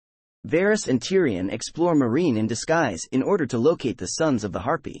Varys and Tyrion explore Meereen in disguise in order to locate the sons of the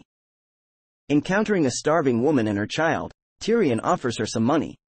Harpy. Encountering a starving woman and her child, Tyrion offers her some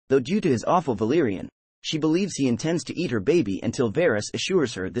money, though due to his awful Valyrian, she believes he intends to eat her baby until Varys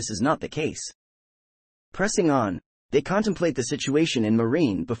assures her this is not the case. Pressing on, they contemplate the situation in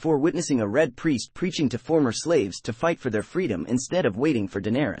Meereen before witnessing a Red Priest preaching to former slaves to fight for their freedom instead of waiting for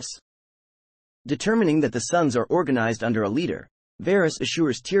Daenerys. Determining that the sons are organized under a leader, Varys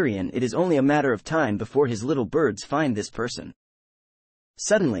assures Tyrion it is only a matter of time before his little birds find this person.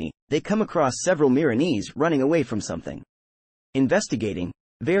 Suddenly, they come across several Meereenese running away from something. Investigating,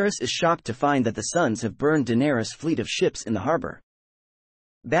 Varys is shocked to find that the sons have burned Daenerys' fleet of ships in the harbor.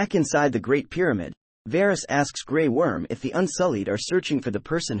 Back inside the Great Pyramid, Varys asks Grey Worm if the Unsullied are searching for the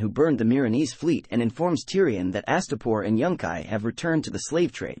person who burned the Meereenese fleet and informs Tyrion that Astapor and Yunkai have returned to the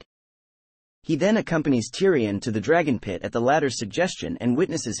slave trade. He then accompanies Tyrion to the dragon pit at the latter's suggestion and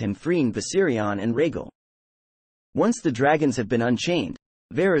witnesses him freeing Viserion and Rhaegal. Once the dragons have been unchained,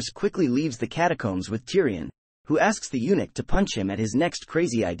 Varys quickly leaves the catacombs with Tyrion, who asks the eunuch to punch him at his next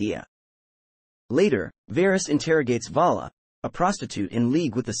crazy idea. Later, Varys interrogates Vala, a prostitute in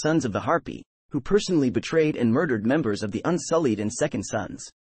league with the Sons of the Harpy, who personally betrayed and murdered members of the Unsullied and Second Sons.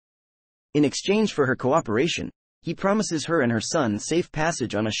 In exchange for her cooperation, he promises her and her son safe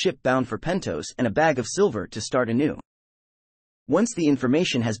passage on a ship bound for Pentos and a bag of silver to start anew. Once the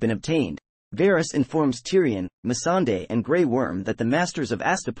information has been obtained, Varys informs Tyrion, Missandei and Grey Worm that the masters of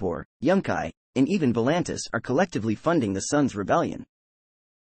Astapor, Yunkai, and even Volantis are collectively funding the Sons' rebellion.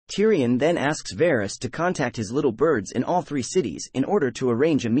 Tyrion then asks Varys to contact his little birds in all three cities in order to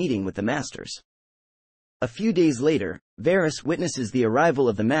arrange a meeting with the masters. A few days later, Varys witnesses the arrival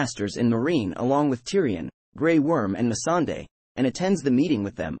of the masters in Meereen along with Tyrion, Grey Worm and Missandei, and attends the meeting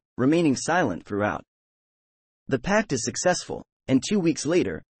with them, remaining silent throughout. The pact is successful, and 2 weeks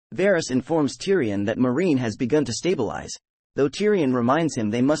later, Varys informs Tyrion that Meereen has begun to stabilize, though Tyrion reminds him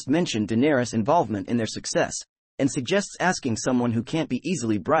they must mention Daenerys' involvement in their success, and suggests asking someone who can't be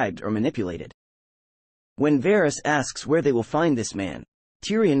easily bribed or manipulated. When Varys asks where they will find this man,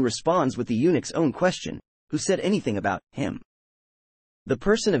 Tyrion responds with the eunuch's own question, who said anything about him. The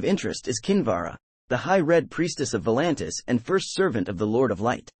person of interest is Kinvara, the High Red Priestess of Volantis and first servant of the Lord of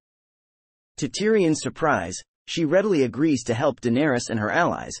Light. To Tyrion's surprise, she readily agrees to help Daenerys and her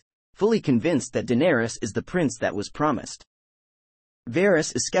allies, fully convinced that Daenerys is the prince that was promised.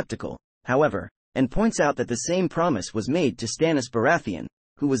 Varys is skeptical, however, and points out that the same promise was made to Stannis Baratheon,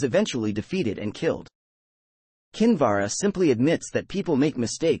 who was eventually defeated and killed. Kinvara simply admits that people make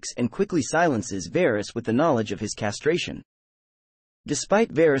mistakes and quickly silences Varys with the knowledge of his castration.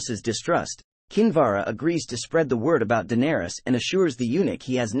 Despite Varys's distrust, Kinvara agrees to spread the word about Daenerys and assures the eunuch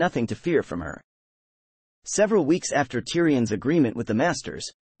he has nothing to fear from her. Several weeks after Tyrion's agreement with the masters,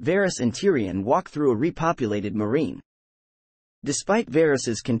 Varys and Tyrion walk through a repopulated Meereen. Despite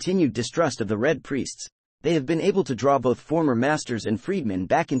Varys's continued distrust of the Red Priests, they have been able to draw both former masters and freedmen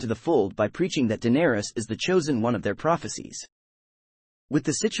back into the fold by preaching that Daenerys is the chosen one of their prophecies. With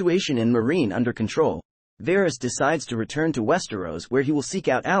the situation in Meereen under control, Varys decides to return to Westeros where he will seek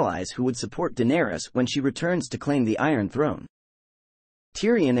out allies who would support Daenerys when she returns to claim the Iron Throne.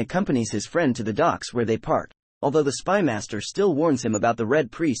 Tyrion accompanies his friend to the docks where they part, although the spymaster still warns him about the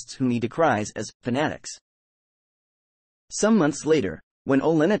Red Priests whom he decries as fanatics. Some months later, when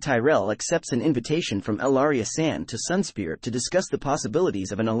Olenna Tyrell accepts an invitation from Ellaria Sand to Sunspear to discuss the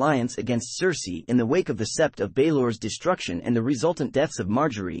possibilities of an alliance against Cersei in the wake of the Sept of Baelor's destruction and the resultant deaths of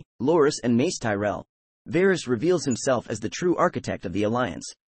Margaery, Loras and Mace Tyrell, Varys reveals himself as the true architect of the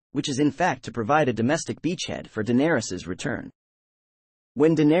alliance, which is in fact to provide a domestic beachhead for Daenerys' return.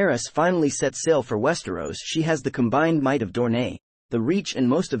 When Daenerys finally sets sail for Westeros, she has the combined might of Dorne, the Reach and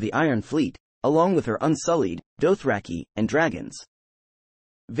most of the Iron Fleet, along with her Unsullied, Dothraki, and dragons.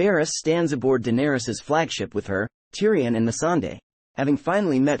 Varys stands aboard Daenerys' flagship with her, Tyrion and Missandei, having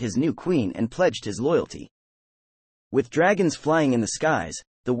finally met his new queen and pledged his loyalty. With dragons flying in the skies,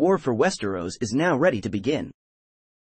 the war for Westeros is now ready to begin.